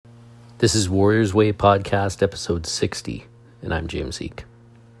This is Warriors Way Podcast, episode 60, and I'm James Eek.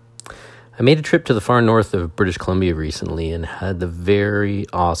 I made a trip to the far north of British Columbia recently and had the very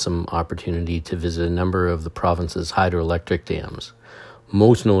awesome opportunity to visit a number of the province's hydroelectric dams,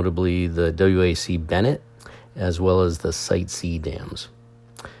 most notably the WAC Bennett, as well as the Site C dams.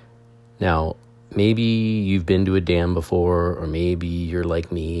 Now, maybe you've been to a dam before, or maybe you're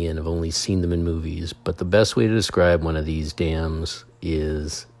like me and have only seen them in movies, but the best way to describe one of these dams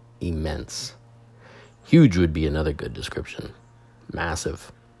is immense. Huge would be another good description.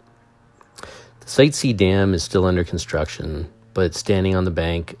 Massive. The Site C Dam is still under construction, but standing on the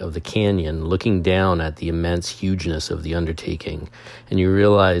bank of the canyon, looking down at the immense hugeness of the undertaking, and you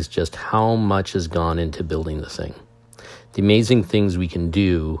realize just how much has gone into building the thing. The amazing things we can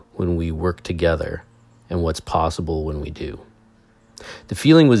do when we work together, and what's possible when we do. The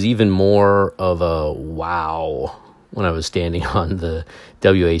feeling was even more of a wow when I was standing on the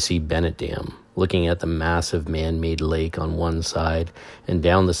WAC Bennett Dam, looking at the massive man-made lake on one side, and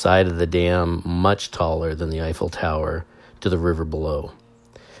down the side of the dam, much taller than the Eiffel Tower, to the river below.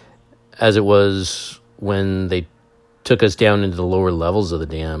 As it was when they took us down into the lower levels of the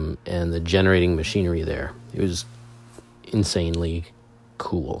dam and the generating machinery there. It was insanely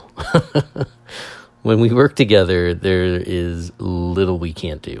cool. When we work together, there is little we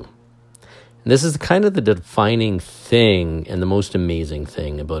can't do. And this is kind of the defining thing and the most amazing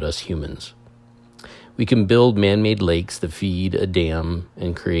thing about us humans. We can build man-made lakes that feed a dam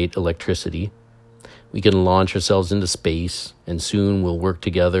and create electricity. We can launch ourselves into space, and soon we'll work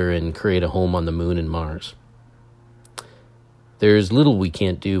together and create a home on the moon and Mars. There's little we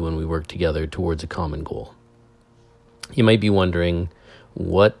can't do when we work together towards a common goal. You might be wondering,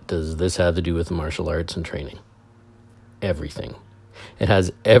 what does this have to do with martial arts and training? Everything. It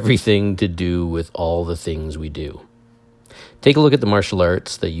has everything to do with all the things we do. Take a look at the martial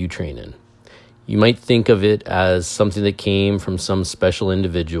arts that you train in. You might think of it as something that came from some special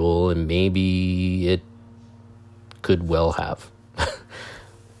individual, and maybe it could well have.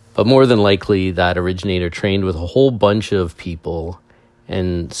 But more than likely, that originator trained with a whole bunch of people,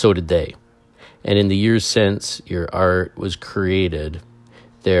 and so did they. And in the years since your art was created,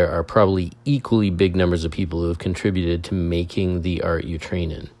 there are probably equally big numbers of people who have contributed to making the art you train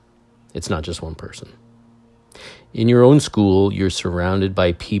in. It's not just one person. In your own school, you're surrounded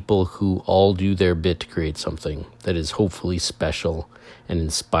by people who all do their bit to create something that is hopefully special and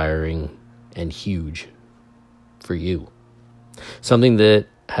inspiring and huge for you. Something that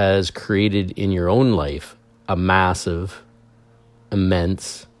has created in your own life a massive,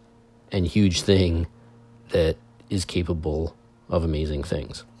 immense, and huge thing that is capable of amazing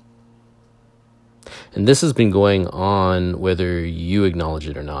things. And this has been going on whether you acknowledge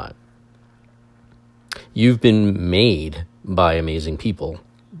it or not. You've been made by amazing people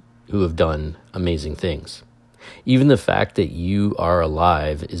who have done amazing things. Even the fact that you are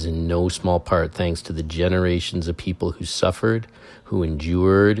alive is in no small part thanks to the generations of people who suffered, who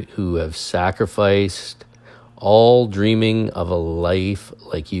endured, who have sacrificed, all dreaming of a life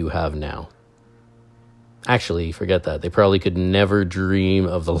like you have now. Actually, forget that. They probably could never dream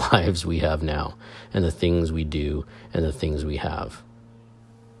of the lives we have now, and the things we do, and the things we have.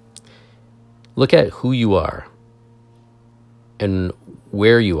 Look at who you are, and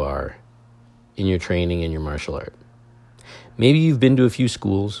where you are in your training and your martial art. Maybe you've been to a few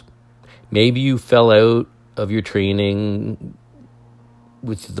schools. Maybe you fell out of your training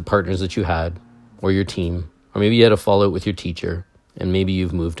with the partners that you had, or your team, or maybe you had a fallout with your teacher, and maybe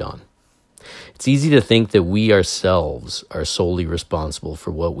you've moved on. It's easy to think that we ourselves are solely responsible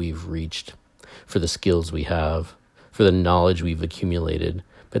for what we've reached, for the skills we have, for the knowledge we've accumulated,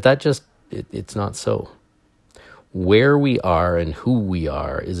 but it's not so. Where we are and who we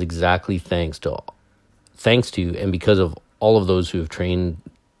are is exactly thanks to and because of all of those who have trained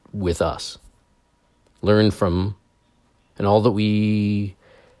with us, learned from, and all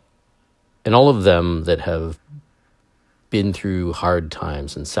of them that have been through hard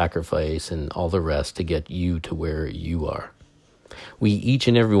times and sacrifice and all the rest to get you to where you are. We, each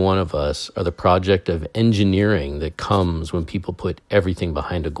and every one of us, are the project of engineering that comes when people put everything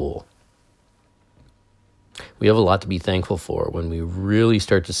behind a goal. We have a lot to be thankful for when we really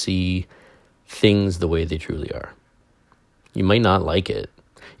start to see things the way they truly are. You might not like it.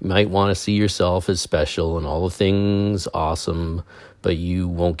 You might want to see yourself as special and all the things awesome, but you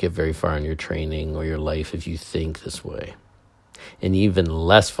won't get very far in your training or your life if you think this way. And even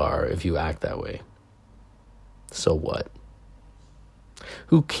less far if you act that way. So what?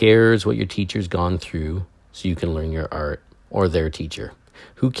 Who cares what your teacher's gone through so you can learn your art, or their teacher?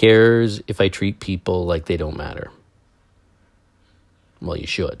 Who cares if I treat people like they don't matter? Well, you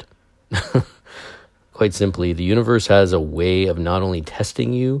should. Quite simply, the universe has a way of not only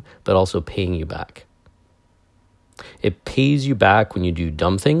testing you, but also paying you back. It pays you back when you do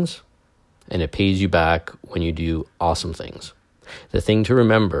dumb things, and it pays you back when you do awesome things. The thing to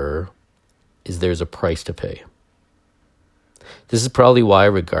remember is there's a price to pay. This is probably why,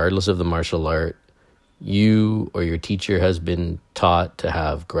 regardless of the martial art, you or your teacher has been taught to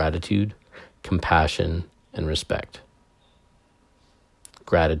have gratitude, compassion, and respect.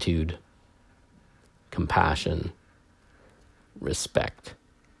 Gratitude, compassion, respect.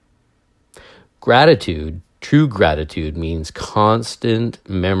 Gratitude, true gratitude, means constant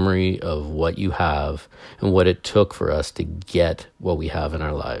memory of what you have and what it took for us to get what we have in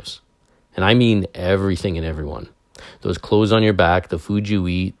our lives. And I mean everything and everyone. Those clothes on your back, the food you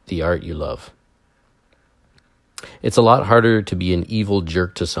eat, the art you love. It's a lot harder to be an evil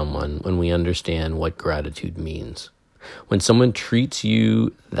jerk to someone when we understand what gratitude means. When someone treats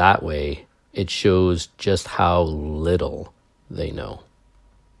you that way, it shows just how little they know.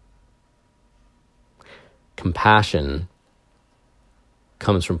 Compassion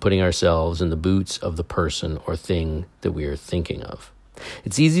comes from putting ourselves in the boots of the person or thing that we are thinking of.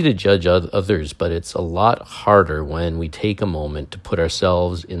 It's easy to judge others, but it's a lot harder when we take a moment to put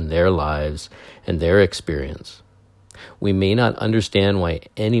ourselves in their lives and their experience. We may not understand why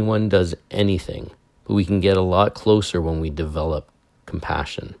anyone does anything, but we can get a lot closer when we develop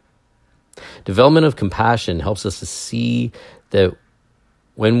compassion. Development of compassion helps us to see that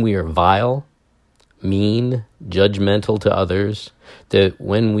when we are vile, mean, judgmental to others, that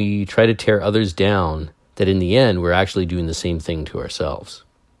when we try to tear others down, that in the end, we're actually doing the same thing to ourselves.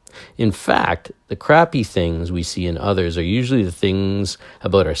 In fact, the crappy things we see in others are usually the things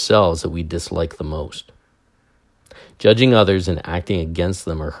about ourselves that we dislike the most. Judging others and acting against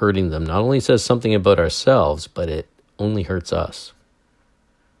them or hurting them not only says something about ourselves, but it only hurts us.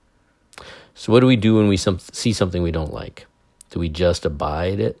 So what do we do when we see something we don't like? Do we just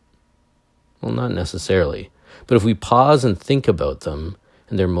abide it? Well, not necessarily. But if we pause and think about them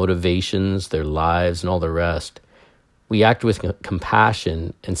and their motivations, their lives, and all the rest, we act with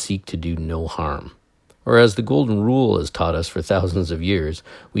compassion and seek to do no harm. Or as the Golden Rule has taught us for thousands of years,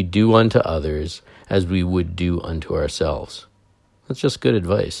 we do unto others as we would do unto ourselves. That's just good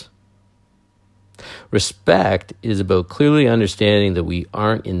advice. Respect is about clearly understanding that we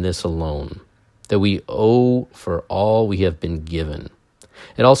aren't in this alone, that we owe for all we have been given.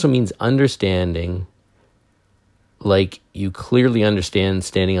 It also means understanding, like you clearly understand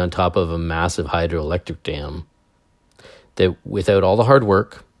standing on top of a massive hydroelectric dam, that without all the hard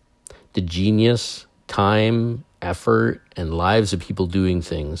work, the genius, time, effort, and lives of people doing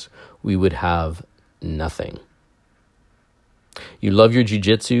things, we would have nothing. You love your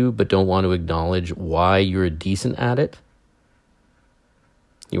jiu-jitsu, but don't want to acknowledge why you're decent at it?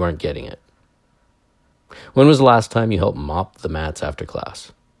 You aren't getting it. When was the last time you helped mop the mats after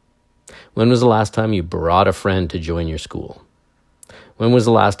class? When was the last time you brought a friend to join your school? When was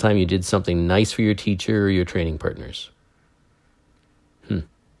the last time you did something nice for your teacher or your training partners?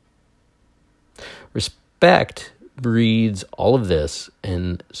 Respect breeds all of this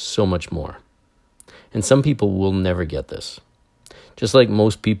and so much more. And some people will never get this. Just like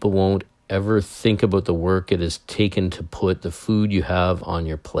most people won't ever think about the work it has taken to put the food you have on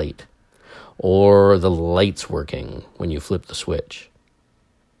your plate, or the lights working when you flip the switch.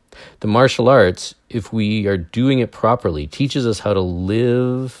 The martial arts, if we are doing it properly, teaches us how to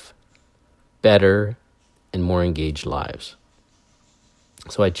live better and more engaged lives.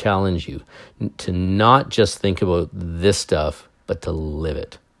 So I challenge you to not just think about this stuff, but to live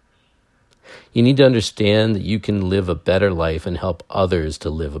it. You need to understand that you can live a better life and help others to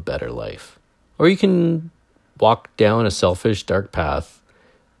live a better life. Or you can walk down a selfish, dark path,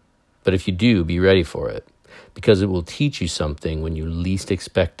 but if you do, be ready for it, because it will teach you something when you least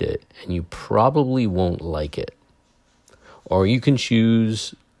expect it, and you probably won't like it. Or you can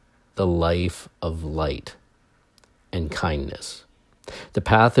choose the life of light and kindness, the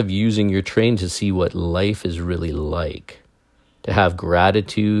path of using your training to see what life is really like, to have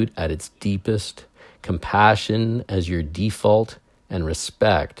gratitude at its deepest, compassion as your default, and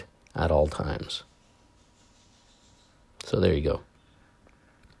respect at all times. So there you go.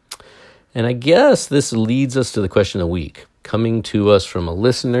 And I guess this leads us to the question of the week, coming to us from a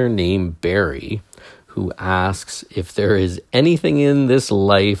listener named Barry, who asks if there is anything in this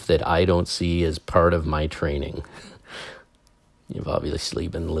life that I don't see as part of my training. You've obviously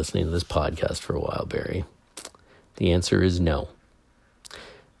been listening to this podcast for a while, Barry. The answer is no.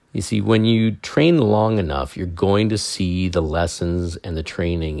 You see, when you train long enough, you're going to see the lessons and the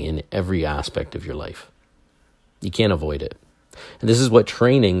training in every aspect of your life. You can't avoid it. And this is what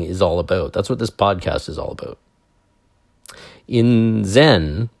training is all about. That's what this podcast is all about. In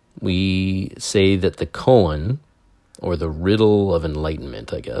Zen, we say that the koan, or the riddle of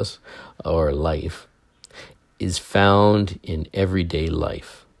enlightenment, I guess, or life, is found in everyday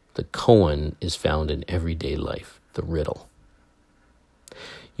life. The koan is found in everyday life, the riddle.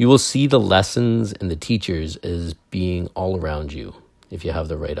 You will see the lessons and the teachers as being all around you if you have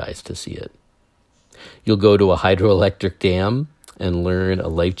the right eyes to see it. You'll go to a hydroelectric dam and learn a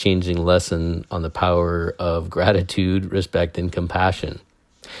life-changing lesson on the power of gratitude, respect, and compassion.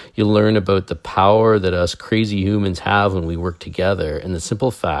 You'll learn about the power that us crazy humans have when we work together, and the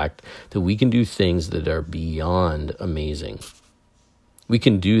simple fact that we can do things that are beyond amazing. We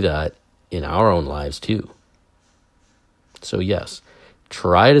can do that in our own lives too. So yes,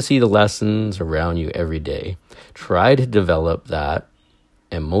 try to see the lessons around you every day. Try to develop that,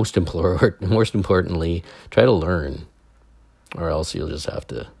 and most importantly, try to learn, or else you'll just have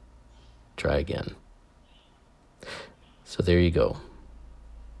to try again. So there you go.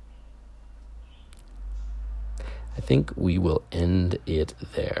 I think we will end it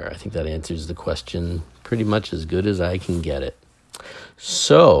there. I think that answers the question pretty much as good as I can get it.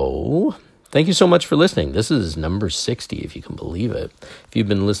 So, thank you so much for listening. This is number 60, if you can believe it. If you've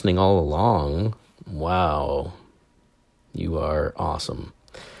been listening all along, wow, you are awesome.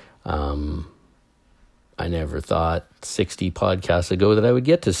 I never thought 60 podcasts ago that I would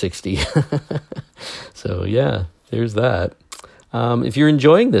get to 60. So yeah, there's that. If you're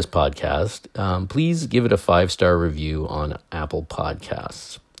enjoying this podcast, please give it a 5-star review on Apple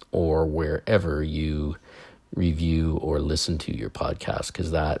Podcasts or wherever you review or listen to your podcast,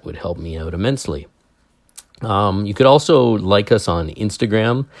 because that would help me out immensely. You could also like us on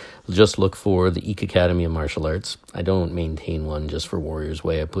Instagram. Just look for the Eek Academy of Martial Arts. I don't maintain one just for Warriors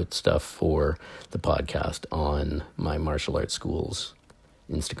Way. I put stuff for the podcast on my martial arts school's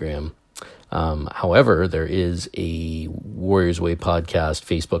Instagram. However, there is a Warriors Way podcast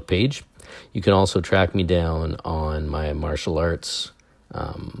Facebook page. You can also track me down on my martial arts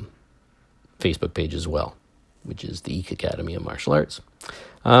Facebook page as well, which is the Eek Academy of Martial Arts.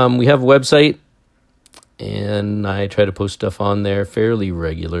 We have a website, and I try to post stuff on there fairly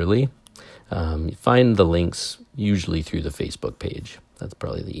regularly. You find the links usually through the Facebook page. That's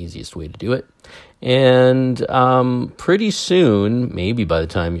probably the easiest way to do it. And pretty soon, maybe by the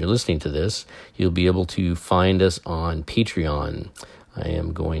time you're listening to this, you'll be able to find us on Patreon. I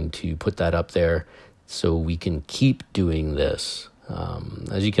am going to put that up there so we can keep doing this.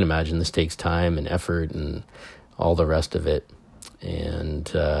 As you can imagine, this takes time and effort and all the rest of it.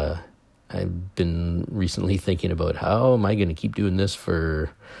 And I've been recently thinking about how am I going to keep doing this for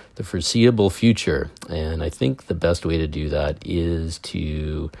the foreseeable future. And I think the best way to do that is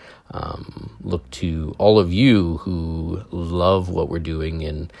to look to all of you who love what we're doing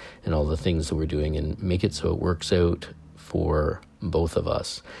and all the things that we're doing, and make it so it works out for both of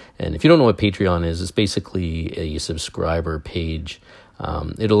us. And if you don't know what Patreon is, it's basically a subscriber page.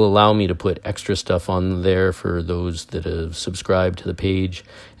 It'll allow me to put extra stuff on there for those that have subscribed to the page,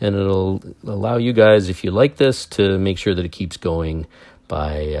 and it'll allow you guys, if you like this, to make sure that it keeps going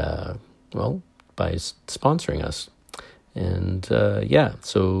by sponsoring us. And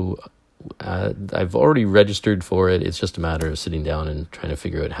so I've already registered for it. It's just a matter of sitting down and trying to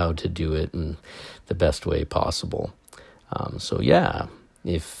figure out how to do it in the best way possible.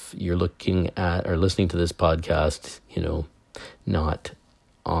 If you're looking at or listening to this podcast, not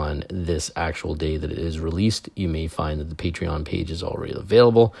on this actual day that it is released, you may find that the Patreon page is already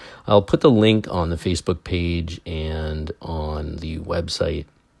available. I'll put the link on the Facebook page and on the website.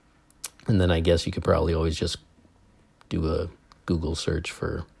 And then I guess you could probably always just do a Google search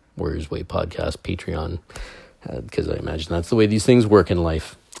for Warriors Way Podcast Patreon, because I imagine that's the way these things work in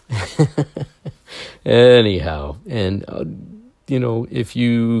life. Anyhow, and if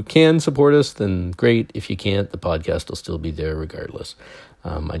you can support us, then great. If you can't, the podcast will still be there regardless.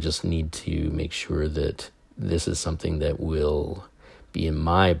 I just need to make sure that this is something that will be in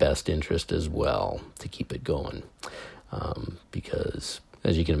my best interest as well to keep it going. Because,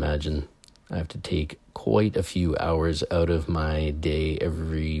 as you can imagine, I have to take quite a few hours out of my day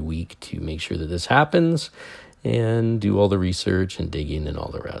every week to make sure that this happens and do all the research and digging and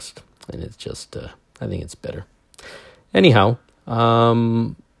all the rest. And it's just, I think it's better. Anyhow,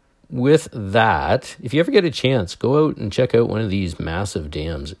 with that, if you ever get a chance, go out and check out one of these massive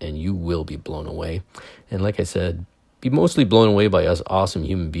dams and you will be blown away. And like I said, be mostly blown away by us awesome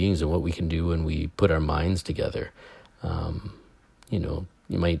human beings and what we can do when we put our minds together.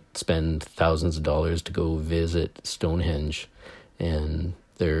 You might spend thousands of dollars to go visit Stonehenge, and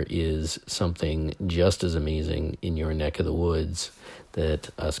there is something just as amazing in your neck of the woods that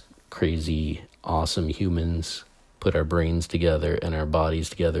us crazy, awesome humans put our brains together and our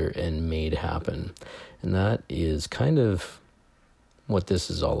bodies together and made happen. And that is kind of what this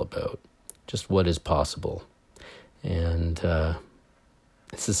is all about, just what is possible. And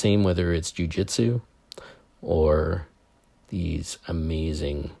it's the same whether it's jiu-jitsu or these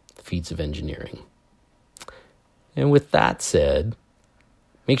amazing feats of engineering. And with that said,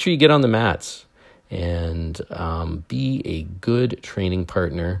 make sure you get on the mats and be a good training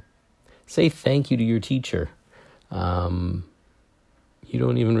partner. Say thank you to your teacher. You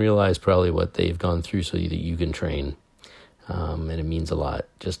don't even realize probably what they've gone through so that you can train. And it means a lot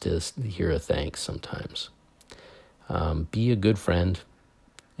just to hear a thanks sometimes. Be a good friend,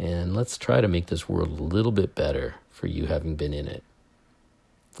 and let's try to make this world a little bit better for you having been in it.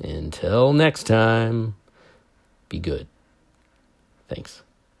 Until next time, be good. Thanks.